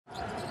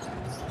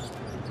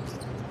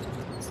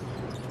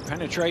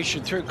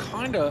Penetration through,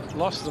 kind of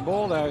lost the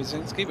ball there,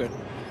 Zinski, but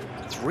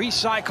it's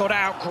recycled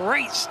out.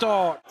 Great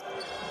start.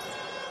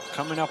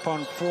 Coming up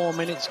on 4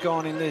 minutes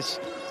gone in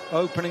this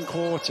opening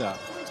quarter.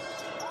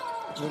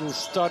 Little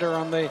stutter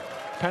on the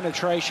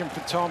penetration for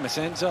Thomas.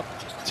 Ends up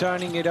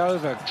turning it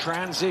over.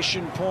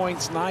 Transition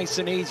points, nice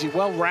and easy.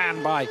 Well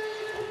ran by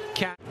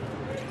Canaan.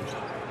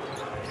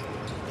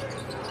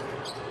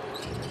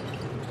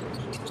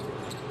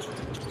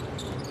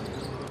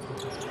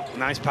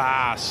 Nice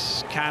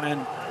pass.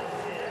 Canaan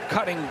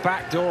cutting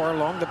back door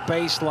along the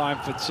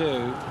baseline for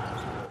 2.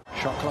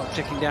 Shot clock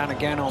ticking down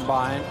again on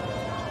Bayern.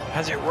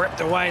 Has it ripped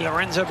away.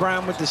 Lorenzo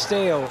Brown with the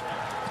steal.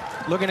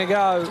 Looking to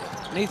go.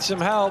 Needs some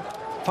help.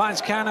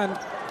 Finds Canaan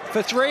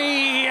for 3,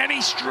 and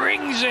he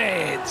strings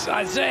it.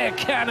 Isaiah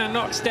Canaan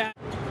knocks down.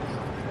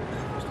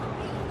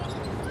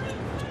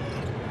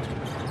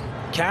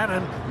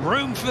 Canaan,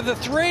 room for the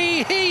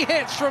 3. He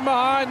hits from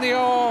behind the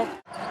arc.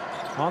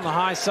 On the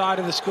high side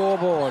of the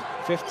scoreboard,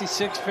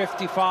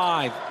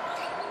 56-55.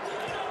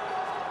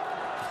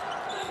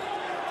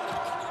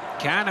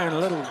 Canaan, a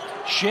little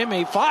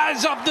shimmy,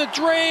 fires up the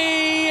 3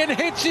 and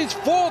hits his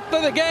 4th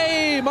of the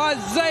game.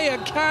 Isaiah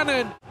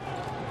Canaan.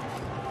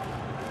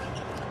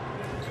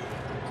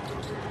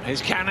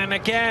 Here's Canaan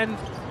again.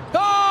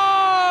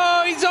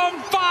 Oh, he's on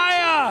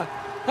fire!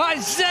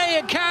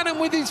 Isaiah Canaan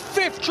with his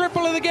 5th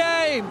triple of the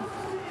game.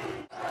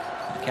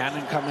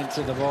 Canaan coming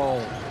to the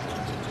ball.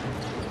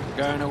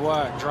 Going to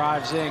work,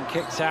 drives in,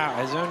 kicks out.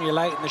 Hazunia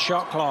late in the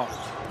shot clock.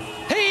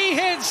 He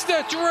hits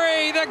the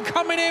 3, they're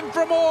coming in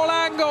from all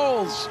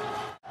angles.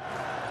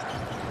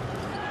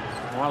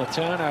 Well, a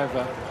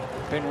turnover,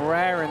 been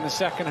rare in the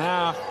second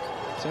half.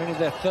 It's only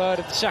their 3rd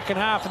of the second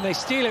half, and they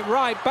steal it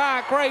right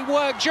back. Great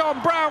work,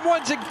 John Brown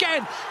once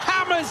again,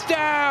 hammers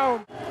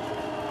down.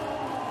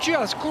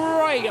 Just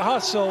great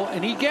hustle,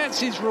 and he gets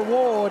his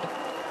reward.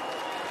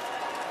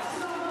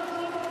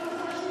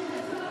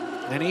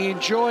 And he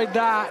enjoyed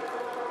that.